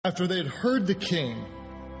After they had heard the king,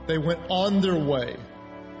 they went on their way,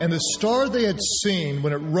 and the star they had seen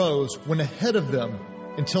when it rose went ahead of them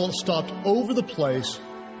until it stopped over the place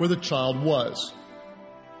where the child was.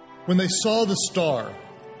 When they saw the star,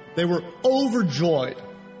 they were overjoyed.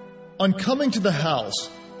 On coming to the house,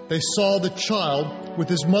 they saw the child with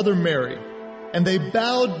his mother Mary, and they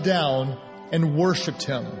bowed down and worshipped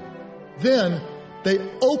him. Then they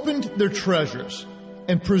opened their treasures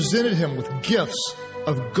and presented him with gifts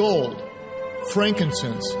of gold,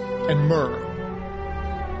 frankincense, and myrrh.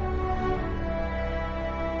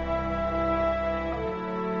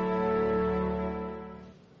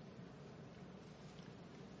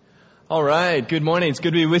 All right. Good morning. It's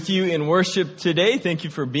good to be with you in worship today. Thank you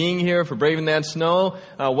for being here, for braving that snow.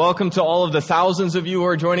 Welcome to all of the thousands of you who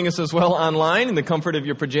are joining us as well online in the comfort of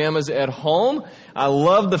your pajamas at home. I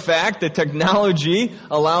love the fact that technology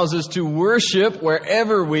allows us to worship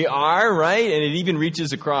wherever we are, right? And it even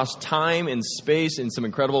reaches across time and space in some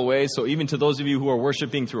incredible ways. So even to those of you who are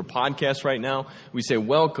worshiping through a podcast right now, we say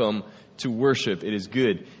welcome to worship. It is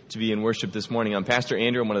good to be in worship this morning. I'm Pastor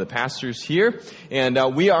Andrew. I'm one of the pastors here. And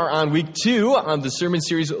we are on week 2 on the sermon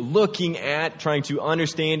series looking at trying to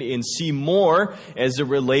understand and see more as it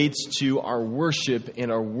relates to our worship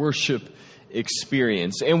and our worship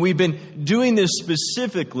experience. And we've been doing this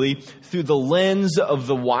specifically through the lens of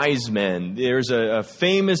the wise men. There's a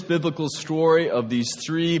famous biblical story of these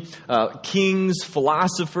 3 kings,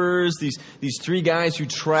 philosophers, these 3 guys who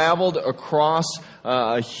traveled across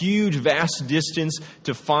a huge, vast distance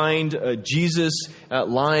to find Jesus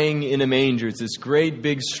lying in a manger. It's this great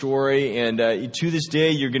big story, and to this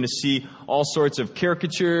day you're going to see all sorts of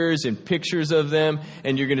caricatures and pictures of them,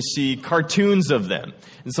 and you're going to see cartoons of them.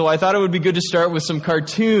 And so I thought it would be good to start with some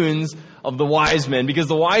cartoons of the wise men, because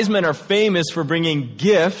the wise men are famous for bringing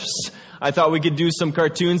gifts. I thought we could do some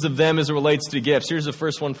cartoons of them as it relates to gifts. Here's the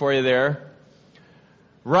first one for you there.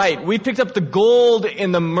 Right, we picked up the gold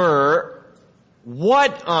and the myrrh.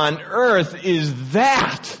 What on earth is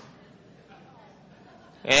that?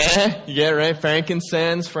 You get it, right?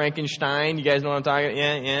 Frankincense, Frankenstein. You guys know what I'm talking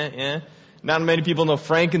about? Yeah. Not many people know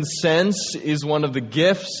frankincense is one of the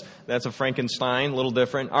gifts. That's a Frankenstein, a little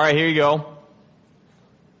different. All right, here you go.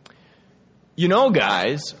 You know,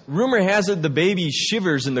 guys, rumor has it the baby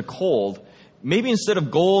shivers in the cold. Maybe instead of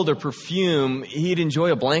gold or perfume, he'd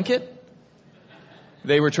enjoy a blanket.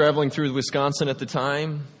 They were traveling through Wisconsin at the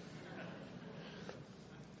time.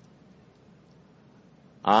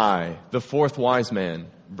 I, the 4th wise man,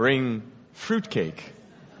 bring fruitcake.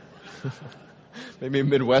 Maybe a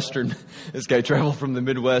Midwestern. This guy traveled from the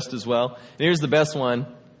Midwest as well. And here's the best one.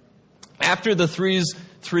 After the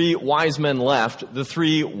 3 wise men left, the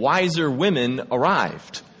 3 wiser women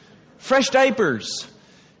arrived. Fresh diapers,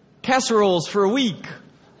 casseroles for a week,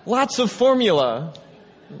 lots of formula.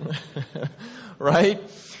 Right?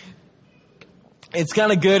 It's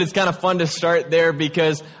kind of good. It's kind of fun to start there,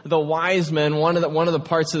 because the wise men, one of the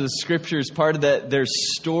parts of the scriptures, part of their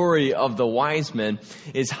story of the wise men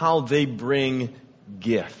is how they bring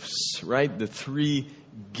gifts, right? The 3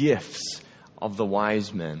 gifts of the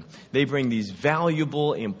wise men. They bring these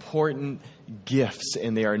valuable, important gifts,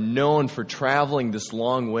 and they are known for traveling this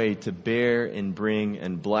long way to bear and bring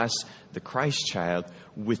and bless the Christ child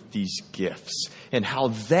with these gifts, and how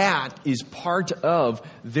that is part of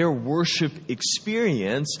their worship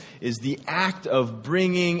experience is the act of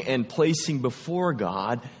bringing and placing before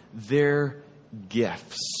God their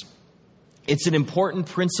gifts. It's an important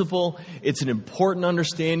principle. It's an important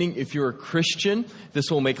understanding. If you're a Christian,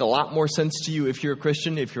 this will make a lot more sense to you if you're a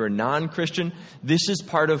Christian. If you're a non-Christian, this is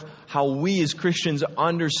part of how we as Christians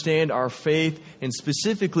understand our faith, and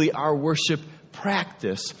specifically our worship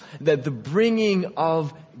practice, that the bringing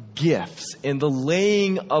of gifts and the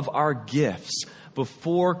laying of our gifts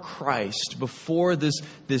before Christ, before this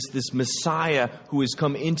Messiah who has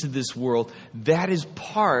come into this world, that is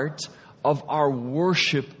part of our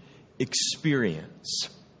worship experience.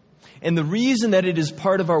 And the reason that it is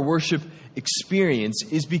part of our worship experience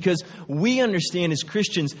is because we understand as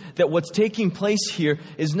Christians that what's taking place here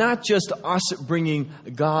is not just us bringing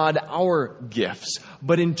God our gifts,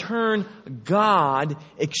 but in turn, God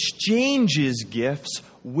exchanges gifts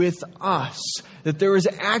with us. That there is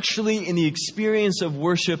actually, in the experience of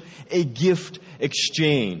worship, a gift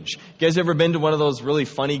exchange. You guys ever been to one of those really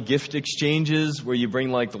funny gift exchanges where you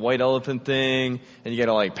bring like the white elephant thing and you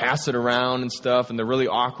gotta like pass it around and stuff, and they're really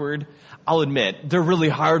awkward? I'll admit, they're really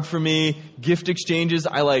hard for me. Gift exchanges,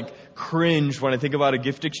 I like cringe when I think about a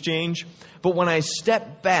gift exchange. But when I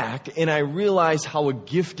step back and I realize how a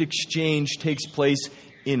gift exchange takes place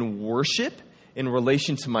in worship, in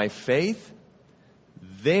relation to my faith,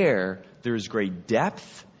 there is great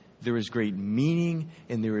depth there is great meaning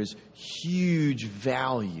and there is huge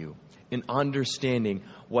value in understanding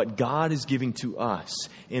what God is giving to us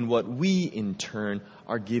and what we, in turn,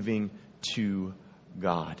 are giving to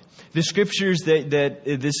God. The scriptures that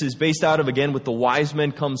this is based out of, again, with the wise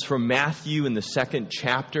men, comes from Matthew in the 2nd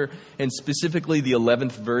chapter, and specifically the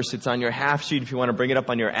 11th verse. It's on your half sheet. If you want to bring it up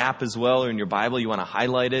on your app as well, or in your Bible, you want to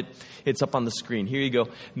highlight it, it's up on the screen. Here you go.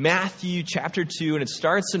 Matthew chapter 2, and it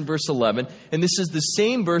starts in verse 11, and this is the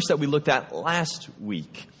same verse that we looked at last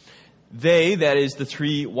week. They, that is the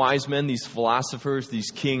 3 wise men, these philosophers, these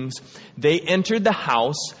kings, they entered the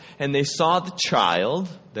house, and they saw the child,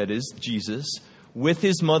 that is Jesus, with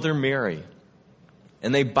his mother Mary.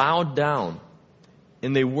 And they bowed down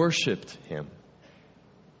and they worshiped him.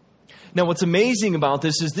 Now, what's amazing about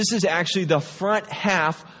this is actually the front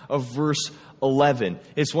half of verse 11.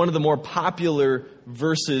 It's one of the more popular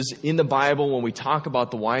verses in the Bible when we talk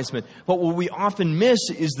about the wise men. But what we often miss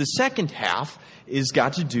is the second half is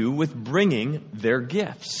got to do with bringing their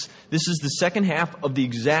gifts. This is the second half of the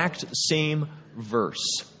exact same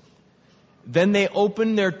verse. Then they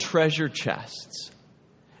opened their treasure chests,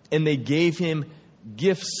 and they gave him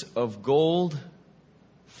gifts of gold,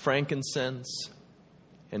 frankincense,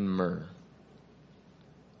 and myrrh.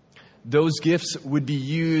 Those gifts would be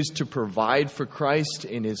used to provide for Christ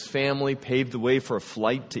and his family, pave the way for a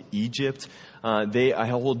flight to Egypt. They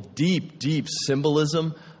hold deep, deep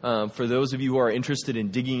symbolism. For those of you who are interested in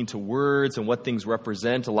digging into words and what things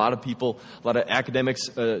represent, a lot of academics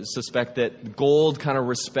suspect that gold kind of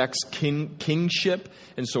respects kingship,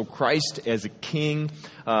 and so Christ as a king.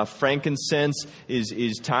 Frankincense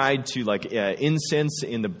is tied to incense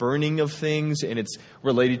in the burning of things, and it's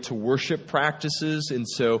related to worship practices, and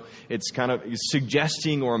so it's kind of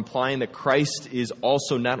suggesting or implying that Christ is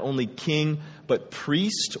also not only king but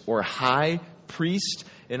priest or high priest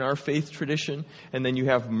in our faith tradition. And then you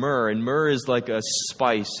have myrrh, and myrrh is like a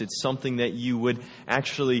spice. It's something that you would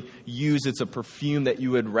actually use. It's a perfume that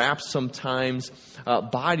you would wrap sometimes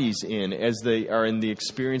bodies in as they are in the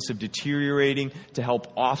experience of deteriorating to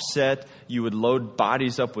help offset. You would load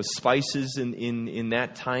bodies up with spices in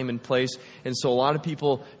that time and place. And so a lot of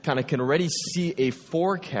people kind of can already see a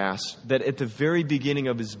forecast that at the very beginning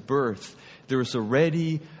of his birth, there was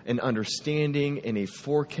already an understanding and a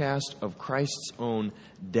forecast of Christ's own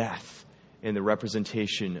death in the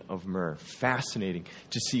representation of myrrh. Fascinating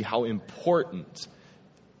to see how important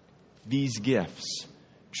these gifts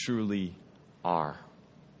truly are.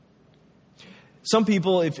 Some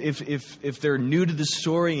people, if they're new to the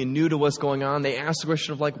story and new to what's going on, they ask the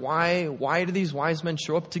question of why do these wise men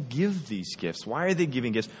show up to give these gifts? Why are they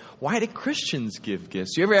giving gifts? Why do Christians give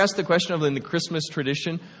gifts? You ever ask the question of in the Christmas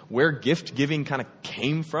tradition where gift giving kind of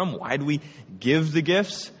came from? Why do we give the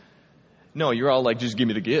gifts? No, you're all like, just give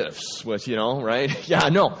me the gifts, right? Yeah,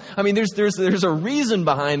 no. I mean, there's a reason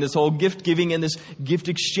behind this whole gift giving and this gift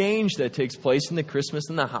exchange that takes place in the Christmas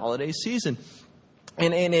and the holiday season.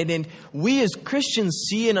 And we as Christians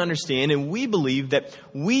see and understand, and we believe that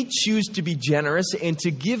we choose to be generous and to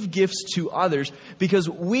give gifts to others because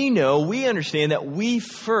we understand that we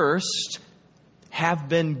first have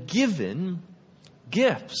been given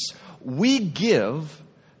gifts. We give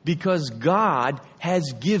because God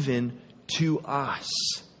has given to us.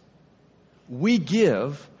 We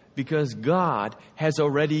give because God has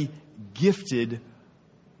already gifted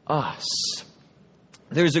us.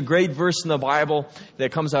 There's a great verse in the Bible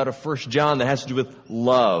that comes out of 1 John that has to do with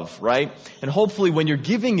love, right? And hopefully when you're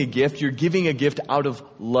giving a gift, you're giving a gift out of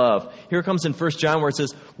love. Here it comes in 1 John where it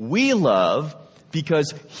says, we love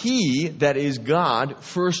because he, that is God,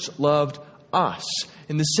 first loved us.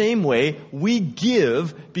 In the same way, we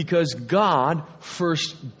give because God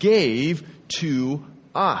first gave to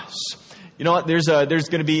us. You know what? There's going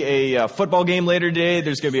to be a football game later today.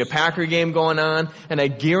 There's going to be a Packer game going on. And I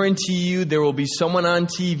guarantee you there will be someone on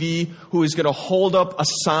TV who is going to hold up a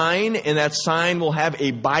sign. And that sign will have a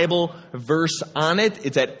Bible verse on it.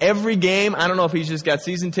 It's at every game. I don't know if he's just got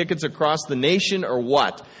season tickets across the nation or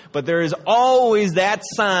what. But there is always that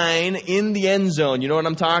sign in the end zone. You know what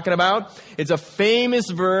I'm talking about? It's a famous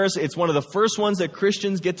verse. It's one of the first ones that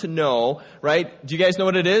Christians get to know, right? Do you guys know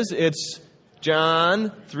what it is? It's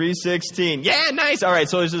John 3:16. Yeah, nice. All right,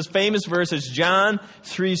 so there's this famous verse. It's John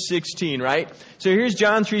 3:16, right? So here's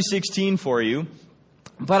John 3:16 for you.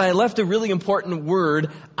 But I left a really important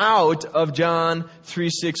word out of John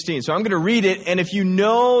 3:16. So I'm going to read it, and if you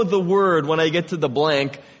know the word when I get to the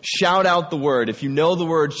blank, shout out the word. If you know the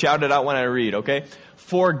word, shout it out when I read, okay?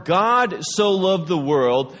 For God so loved the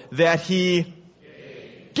world that he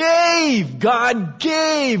gave, God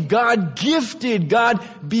gifted, God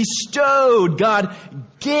bestowed, God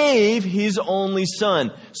gave His only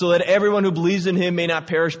Son, so that everyone who believes in Him may not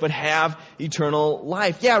perish but have eternal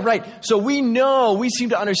life. Yeah, right. So we seem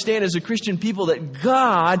to understand as a Christian people that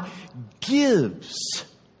God gives.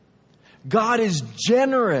 God is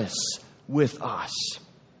generous with us.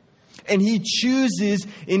 And He chooses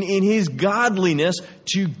in His godliness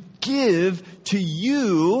to give to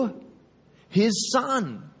you His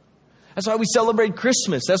Son. That's why we celebrate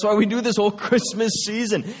Christmas. That's why we do this whole Christmas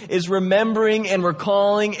season, is remembering and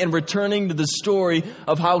recalling and returning to the story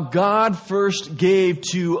of how God first gave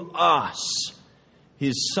to us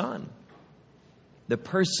His Son, the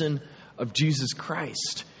person of Jesus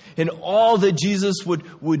Christ, and all that Jesus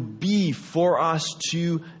would be for us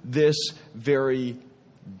to this very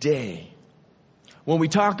day. When we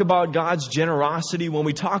talk about God's generosity, when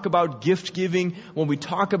we talk about gift giving, when we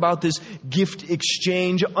talk about this gift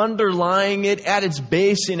exchange, underlying it at its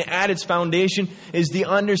base and at its foundation is the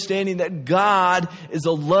understanding that God is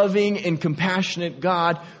a loving and compassionate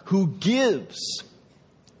God who gives.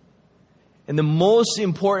 And the most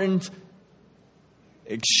important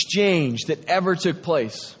exchange that ever took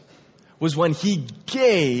place was when He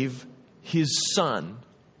gave His Son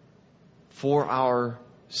for our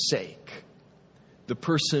sake. The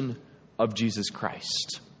person of Jesus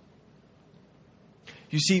Christ.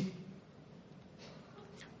 You see,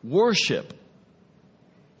 worship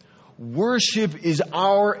is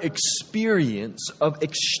our experience of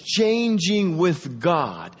exchanging with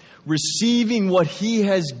God, receiving what He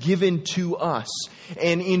has given to us,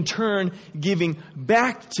 and in turn giving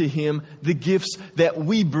back to Him the gifts that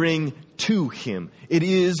we bring to Him. It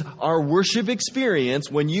is our worship experience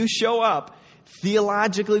when you show up.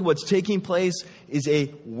 Theologically, what's taking place is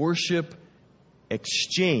a worship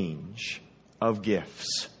exchange of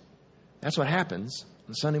gifts. That's what happens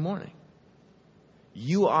on Sunday morning.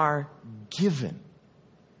 You are given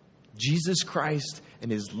Jesus Christ and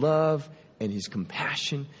His love and His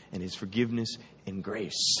compassion and His forgiveness and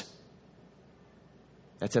grace.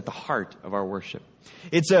 That's at the heart of our worship.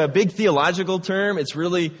 It's a big theological term. It's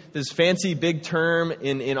really this fancy big term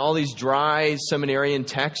in all these dry seminarian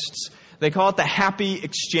texts. They call it the happy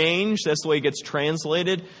exchange. That's the way it gets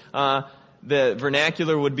translated. The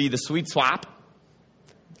vernacular would be the sweet swap.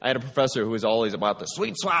 I had a professor who was always about the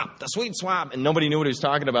sweet swap, and nobody knew what he was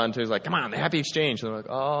talking about until he was like, come on, the happy exchange. And they're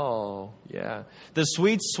like, oh, yeah. The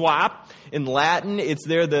sweet swap, in Latin, it's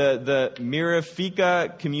there, the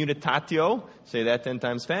mirifica communitatio. Say that 10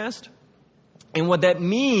 times fast. And what that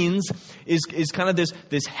means is kind of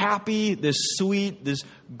this happy, this sweet, this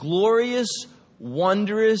glorious,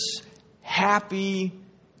 wondrous, happy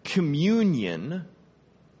communion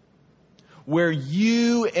where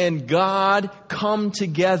you and God come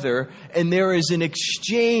together and there is an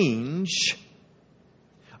exchange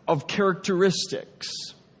of characteristics.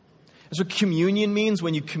 That's what communion means.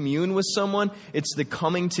 When you commune with someone, it's the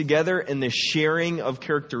coming together and the sharing of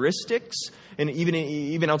characteristics. And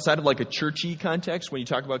even outside of like a churchy context, when you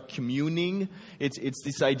talk about communing, it's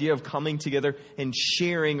this idea of coming together and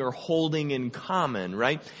sharing or holding in common,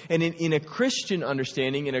 right? And in a Christian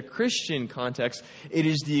understanding, in a Christian context, it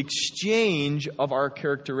is the exchange of our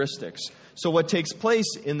characteristics. So what takes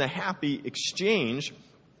place in the happy exchange,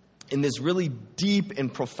 in this really deep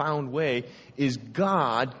and profound way, is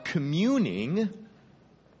God communing,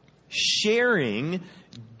 sharing,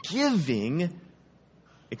 giving,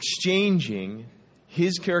 exchanging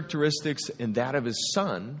His characteristics and that of His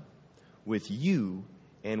Son with you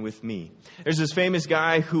and with me. There's this famous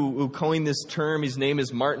guy who coined this term. His name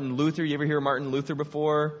is Martin Luther. You ever hear of Martin Luther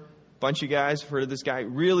before? Bunch of guys have heard of this guy.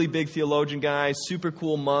 Really big theologian guy, super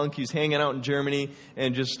cool monk. He was hanging out in Germany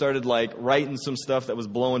and just started like writing some stuff that was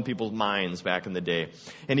blowing people's minds back in the day.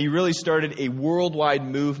 And he really started a worldwide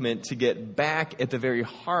movement to get back at the very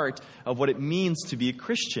heart of what it means to be a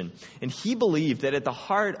Christian. And he believed that at the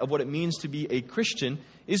heart of what it means to be a Christian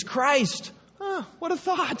is Christ. What a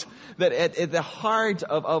thought! That at the heart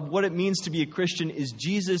of what it means to be a Christian is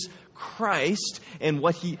Jesus Christ and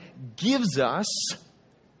what He gives us,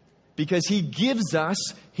 because He gives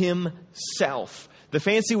us Himself. The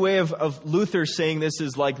fancy way of Luther saying this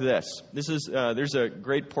is like this. There's a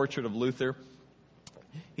great portrait of Luther.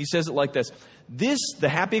 He says it like this. The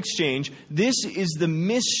happy exchange, this is the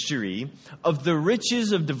mystery of the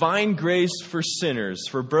riches of divine grace for sinners,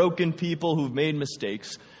 for broken people who've made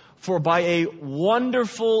mistakes. For by a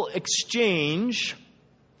wonderful exchange,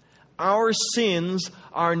 our sins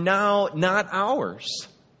are now not ours,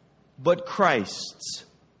 but Christ's.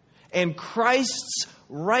 And Christ's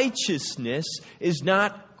righteousness is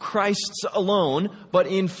not Christ's alone, but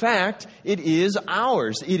in fact, it is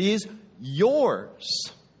ours. It is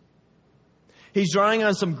yours. He's drawing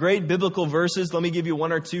on some great biblical verses. Let me give you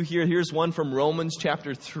one or two here. Here's one from Romans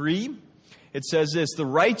chapter 3. It says this, the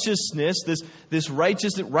righteousness, this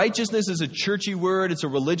righteousness is a churchy word. It's a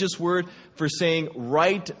religious word for saying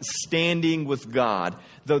right standing with God.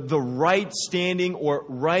 The right standing or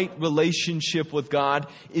right relationship with God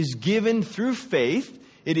is given through faith.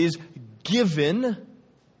 It is given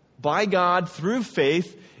by God through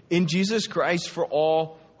faith in Jesus Christ for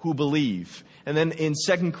all who believe. And then in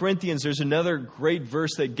 2 Corinthians, there's another great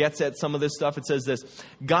verse that gets at some of this stuff. It says this,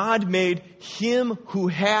 God made him who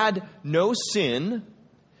had no sin,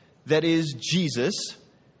 that is Jesus.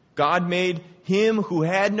 God made him who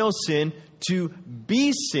had no sin to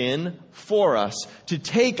be sin for us, to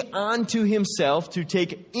take onto himself, to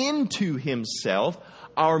take into himself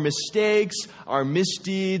our mistakes, our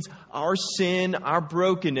misdeeds, our sin, our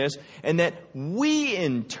brokenness, and that we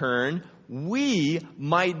in turn, we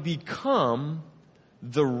might become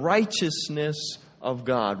the righteousness of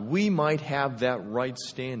God. We might have that right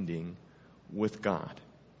standing with God.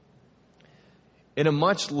 In a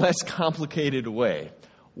much less complicated way,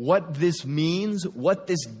 what this means, what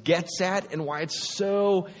this gets at, and why it's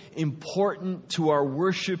so important to our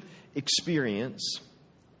worship experience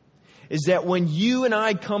is that when you and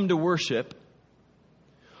I come to worship,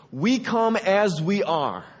 we come as we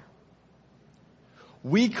are.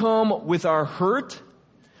 We come with our hurt,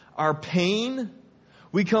 our pain.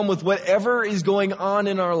 We come with whatever is going on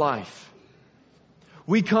in our life.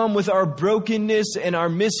 We come with our brokenness and our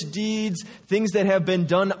misdeeds, things that have been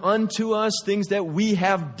done unto us, things that we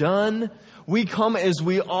have done. We come as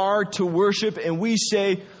we are to worship, and we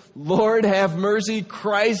say, Lord, have mercy.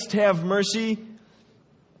 Christ, have mercy.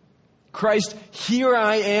 Christ, here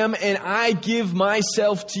I am, and I give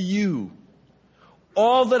myself to you.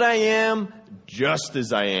 All that I am, just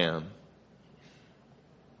as I am.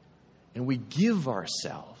 And we give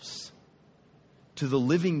ourselves to the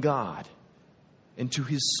living God and to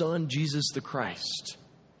his Son, Jesus the Christ,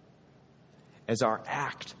 as our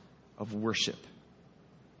act of worship.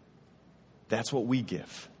 That's what we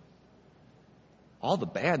give. All the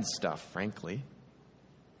bad stuff, frankly.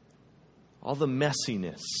 All the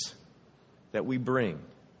messiness that we bring,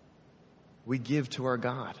 we give to our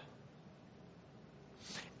God.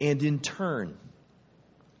 And in turn,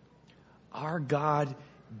 our God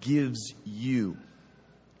gives you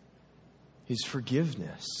his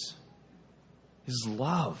forgiveness, his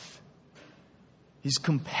love, his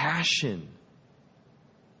compassion.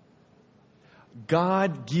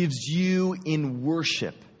 God gives you in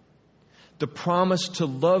worship the promise to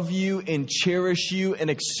love you and cherish you and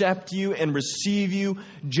accept you and receive you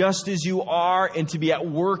just as you are, and to be at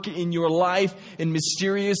work in your life in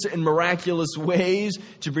mysterious and miraculous ways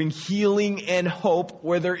to bring healing and hope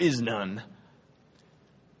where there is none.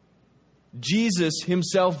 Jesus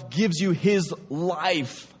himself gives you his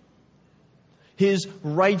life, his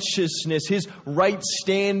righteousness, his right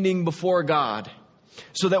standing before God.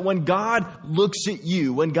 So that when God looks at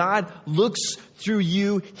you, when God looks through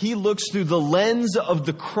you, he looks through the lens of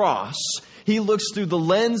the cross. He looks through the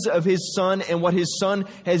lens of his Son and what his Son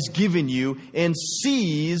has given you, and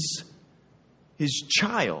sees his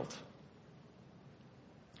child.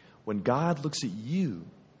 When God looks at you,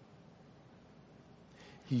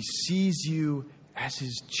 he sees you as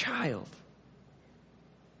his child.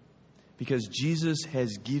 Because Jesus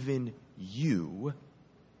has given you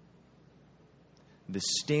the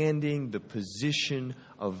standing, the position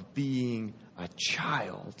of being a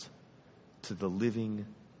child to the living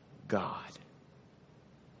God.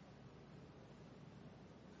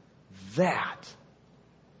 That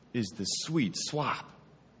is the sweet swap,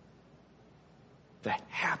 the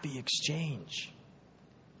happy exchange,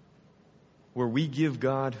 where we give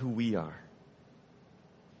God who we are.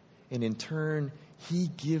 And in turn, he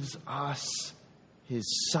gives us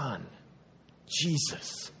his Son,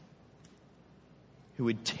 Jesus, who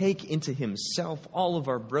would take into himself all of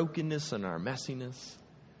our brokenness and our messiness.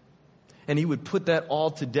 And he would put that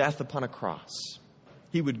all to death upon a cross.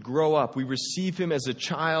 He would grow up. We receive him as a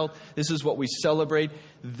child. This is what we celebrate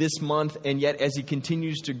this month. And yet, as he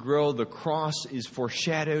continues to grow, the cross is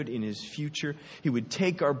foreshadowed in his future. He would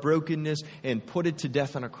take our brokenness and put it to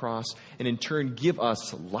death on a cross, and in turn give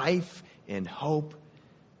us life and hope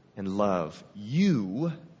and love.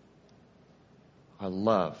 You are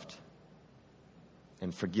loved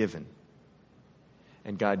and forgiven.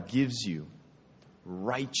 And God gives you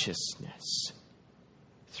righteousness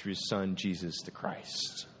through his Son, Jesus the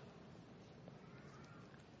Christ.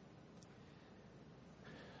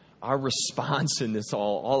 Our response in this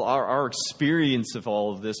all our experience of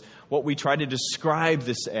all of this, what we try to describe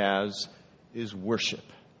this as, is worship.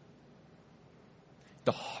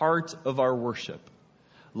 the heart of our worship,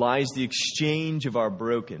 lies the exchange of our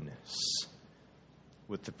brokenness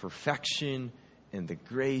with the perfection and the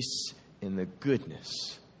grace and the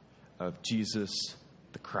goodness of Jesus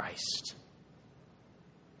the Christ.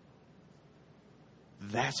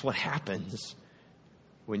 That's what happens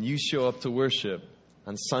when you show up to worship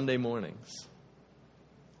on Sunday mornings.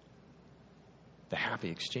 The happy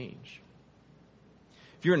exchange.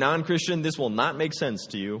 If you're a non-Christian, this will not make sense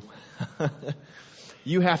to you.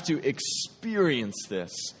 You have to experience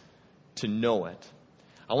this to know it.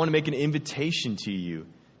 I want to make an invitation to you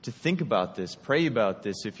to think about this, pray about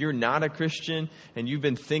this. If you're not a Christian and you've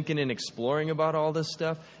been thinking and exploring about all this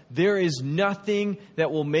stuff, there is nothing that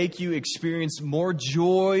will make you experience more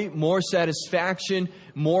joy, more satisfaction,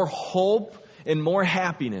 more hope, and more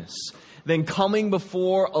happiness than coming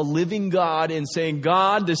before a living God and saying,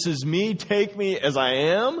 God, this is me, take me as I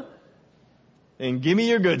am, and give me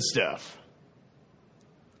your good stuff.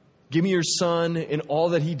 Give me your Son and all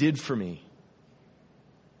that He did for me.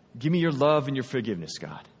 Give me your love and your forgiveness,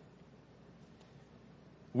 God.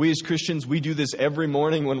 We as Christians, we do this every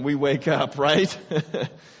morning when we wake up, right?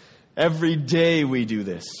 Every day we do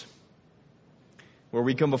this. Where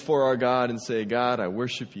we come before our God and say, God, I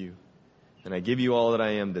worship you, and I give you all that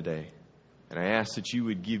I am today. And I ask that you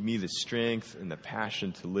would give me the strength and the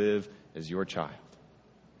passion to live as your child.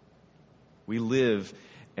 We live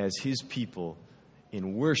as His people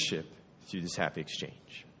in worship through this happy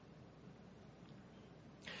exchange.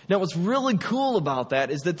 Now, what's really cool about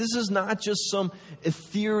that is that this is not just some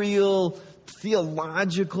ethereal,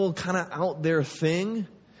 theological, kind of out there thing.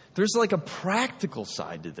 There's like a practical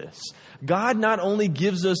side to this. God not only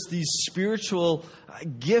gives us these spiritual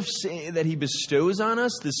gifts that He bestows on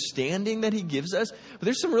us, this standing that He gives us, but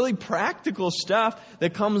there's some really practical stuff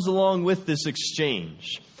that comes along with this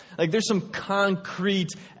exchange. Like there's some concrete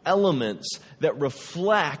elements that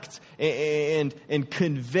reflect and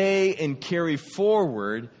convey and carry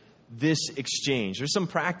forward this exchange. There's some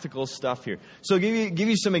practical stuff here. So I'll give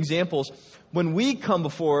you some examples. When we come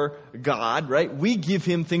before God, right, we give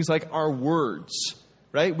Him things like our words,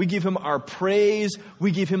 right? We give Him our praise.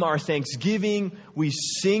 We give Him our thanksgiving. We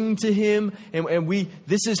sing to Him. And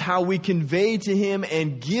this is how we convey to Him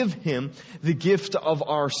and give Him the gift of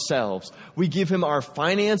ourselves. We give Him our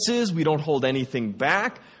finances. We don't hold anything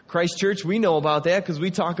back. Christ Church, we know about that because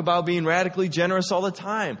we talk about being radically generous all the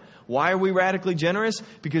time. Why are we radically generous?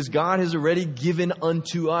 Because God has already given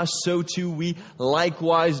unto us, so too we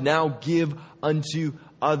likewise now give unto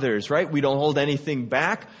others, right? We don't hold anything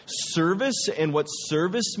back. Service and what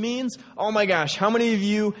service means. Oh my gosh, how many of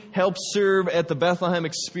you helped serve at the Bethlehem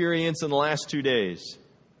Experience in the last 2 days?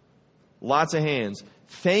 Lots of hands.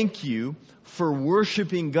 Thank you for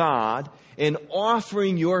worshiping God and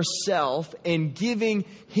offering yourself and giving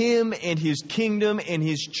Him and His kingdom and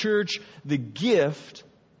His church the gift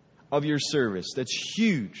of your service. That's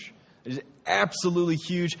huge. It is absolutely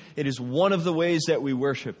huge. It is one of the ways that we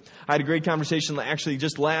worship. I had a great conversation actually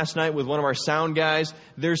just last night with one of our sound guys.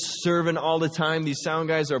 They're serving all the time. These sound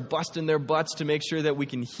guys are busting their butts to make sure that we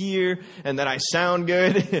can hear and that I sound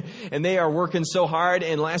good. And they are working so hard.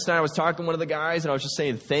 And last night I was talking to one of the guys and I was just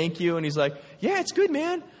saying thank you. And he's like, yeah, it's good,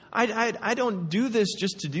 man. I don't do this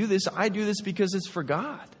just to do this. I do this because it's for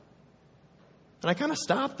God. And I kind of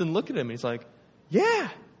stopped and looked at him. And he's like, yeah,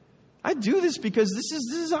 I do this because this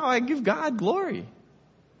is how I give God glory.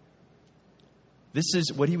 This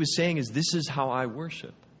is what he was saying is this is how I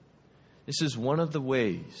worship. This is one of the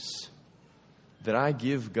ways that I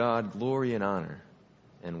give God glory and honor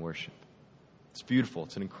and worship. It's beautiful.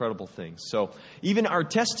 It's an incredible thing. So even our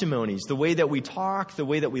testimonies, the way that we talk, the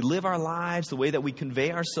way that we live our lives, the way that we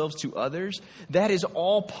convey ourselves to others, that is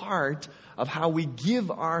all part of how we give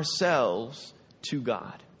ourselves to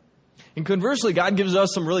God. And conversely, God gives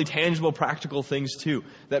us some really tangible, practical things too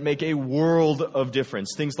that make a world of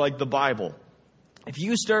difference. Things like the Bible. If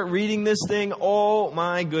you start reading this thing, oh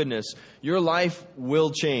my goodness, your life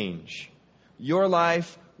will change. Your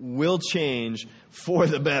life will change for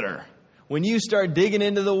the better. When you start digging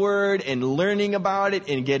into the Word and learning about it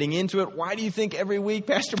and getting into it, why do you think every week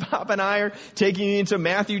Pastor Bob and I are taking you into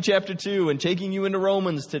Matthew chapter 2 and taking you into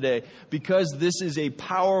Romans today? Because this is a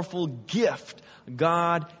powerful gift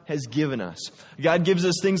God has given us. God gives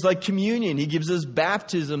us things like communion. He gives us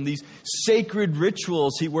baptism, these sacred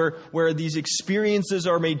rituals where these experiences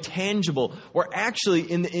are made tangible. Where actually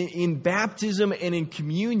in baptism and in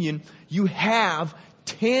communion, you have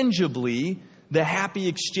tangibly the happy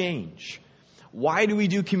exchange. Why do we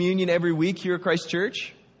do communion every week here at Christ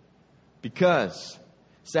Church? Because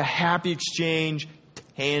it's a happy exchange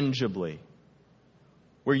tangibly.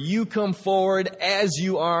 where you come forward as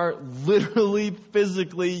you are, literally,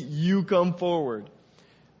 physically, you come forward.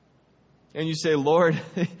 And you say, Lord,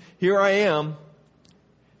 here I am.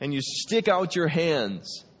 And you stick out your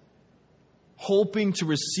hands, hoping to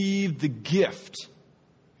receive the gift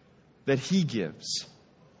that He gives.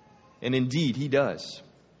 And indeed, He does.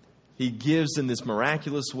 He gives in this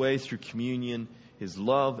miraculous way through communion His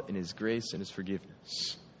love and His grace and His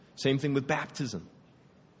forgiveness. Same thing with baptism.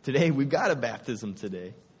 Today, we've got a baptism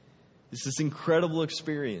today. It's this incredible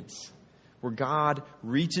experience where God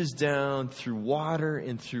reaches down through water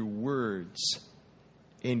and through words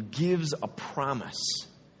and gives a promise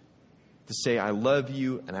to say, I love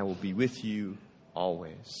you and I will be with you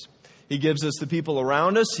always. He gives us the people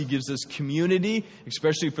around us. He gives us community,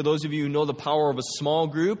 especially for those of you who know the power of a small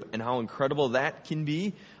group and how incredible that can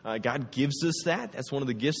be. God gives us that. That's one of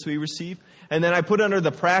the gifts we receive. And then I put under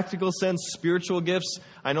the practical sense spiritual gifts.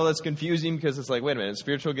 I know that's confusing because it's like, wait a minute,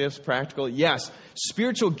 spiritual gifts, practical? Yes,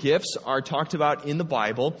 spiritual gifts are talked about in the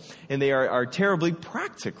Bible, and they are terribly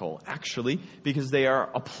practical, actually, because they are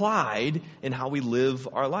applied in how we live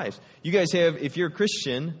our lives. You guys have, if you're a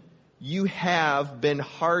Christian, you have been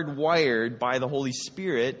hardwired by the Holy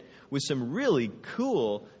Spirit with some really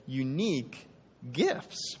cool, unique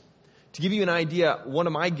gifts. To give you an idea, one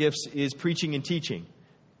of my gifts is preaching and teaching.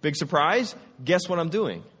 Big surprise? Guess what I'm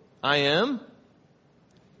doing? I am?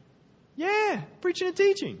 Yeah, preaching and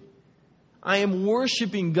teaching. I am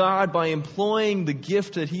worshiping God by employing the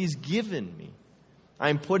gift that He's given me.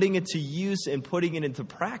 I'm putting it to use and putting it into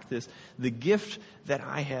practice, the gift that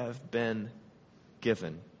I have been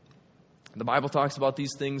given. The Bible talks about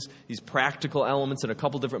these things, these practical elements in a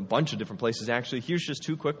bunch of different places, actually. Here's just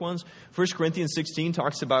two quick ones. 1 Corinthians 16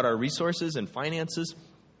 talks about our resources and finances.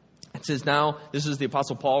 It says, now, this is the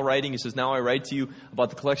Apostle Paul writing. He says, now I write to you about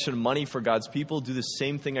the collection of money for God's people. Do the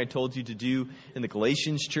same thing I told you to do in the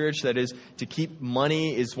Galatians church. That is, to keep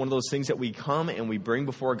money is one of those things that we come and we bring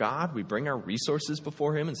before God. We bring our resources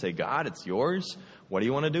before Him and say, God, it's yours. What do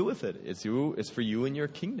you want to do with it? It's for you and your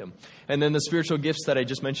kingdom. And then the spiritual gifts that I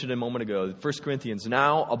just mentioned a moment ago, 1 Corinthians,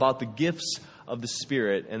 now about the gifts of the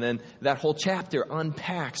Spirit. And then that whole chapter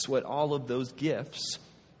unpacks what all of those gifts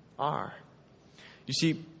are. You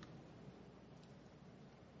see,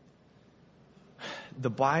 the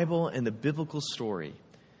Bible and the biblical story,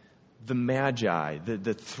 the Magi,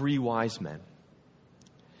 the three wise men,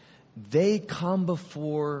 they come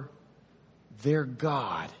before their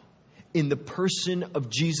God in the person of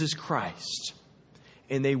Jesus Christ,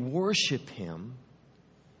 and they worship Him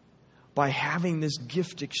by having this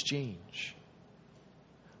gift exchange,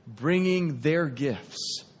 bringing their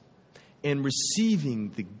gifts and receiving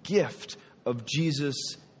the gift of Jesus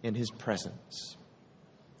and His presence.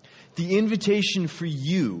 The invitation for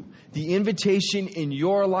you, the invitation in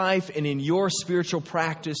your life and in your spiritual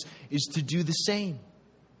practice is to do the same.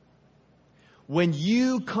 When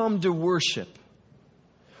you come to worship,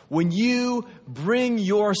 when you bring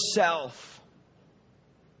yourself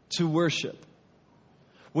to worship,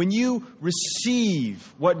 when you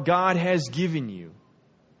receive what God has given you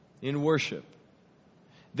in worship,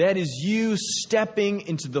 that is you stepping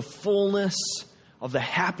into the fullness of the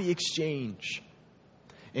happy exchange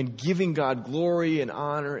and giving God glory and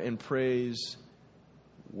honor and praise,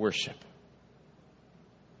 worship.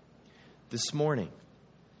 This morning,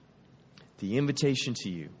 the invitation to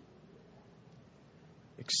you,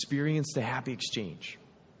 experience the happy exchange.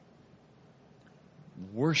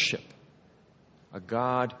 Worship a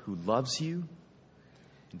God who loves you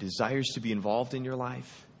and desires to be involved in your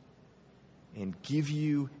life and give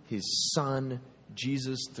you His Son,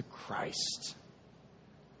 Jesus the Christ.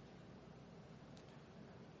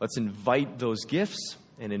 Let's invite those gifts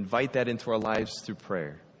and invite that into our lives through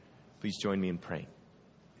prayer. Please join me in praying.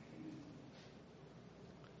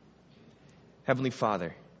 Heavenly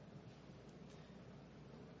Father,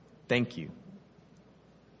 thank you.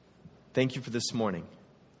 Thank you for this morning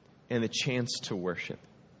and the chance to worship.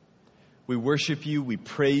 We worship you, we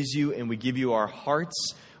praise you, and we give you our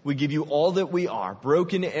hearts. We give you all that we are,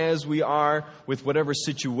 broken as we are, with whatever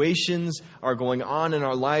situations are going on in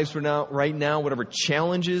our lives right now, whatever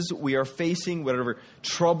challenges we are facing, whatever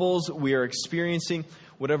troubles we are experiencing,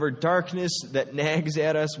 whatever darkness that nags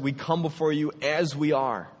at us, we come before you as we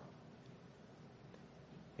are.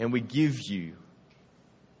 And we give you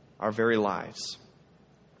our very lives.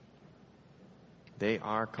 They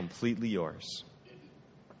are completely yours.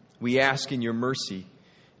 We ask in your mercy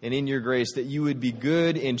and in your grace that you would be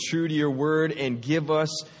good and true to your word and give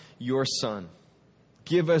us your Son.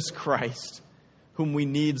 Give us Christ, whom we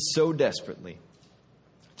need so desperately.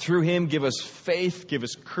 Through Him, give us faith, give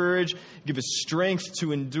us courage, give us strength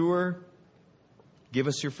to endure. Give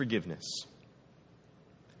us your forgiveness.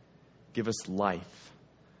 Give us life,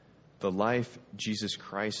 the life Jesus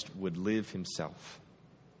Christ would live himself.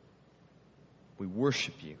 We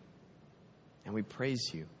worship you, and we praise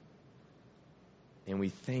you, and we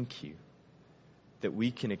thank you that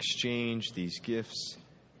we can exchange these gifts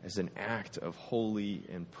as an act of holy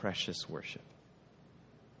and precious worship.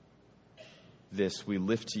 This we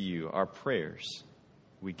lift to you. Our prayers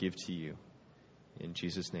we give to you. In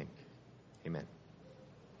Jesus' name, amen.